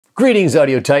Greetings,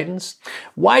 Audio Titans!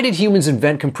 Why did humans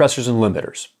invent compressors and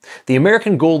limiters? The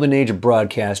American golden age of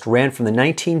broadcast ran from the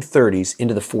 1930s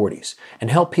into the 40s and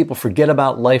helped people forget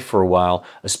about life for a while,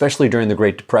 especially during the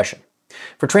Great Depression.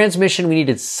 For transmission, we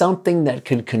needed something that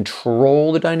could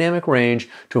control the dynamic range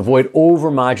to avoid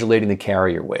overmodulating the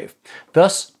carrier wave.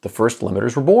 Thus, the first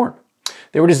limiters were born.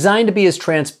 They were designed to be as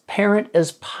transparent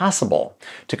as possible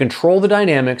to control the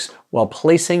dynamics while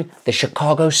placing the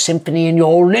Chicago Symphony in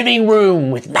your living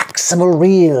room with maximal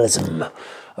realism.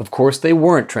 Of course, they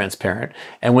weren't transparent,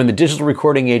 and when the digital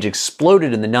recording age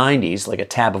exploded in the 90s like a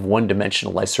tab of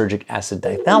one-dimensional lysergic acid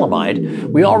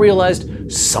dithylamide, we all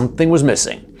realized something was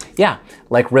missing. Yeah,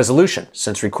 like resolution,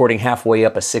 since recording halfway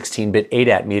up a 16-bit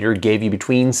ADAT meter gave you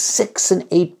between 6 and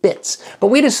 8 bits. But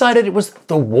we decided it was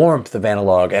the warmth of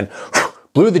analog and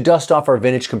blew the dust off our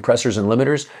vintage compressors and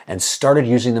limiters and started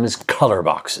using them as color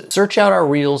boxes. Search out our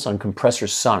reels on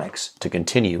Compressors Sonics to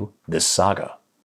continue this saga.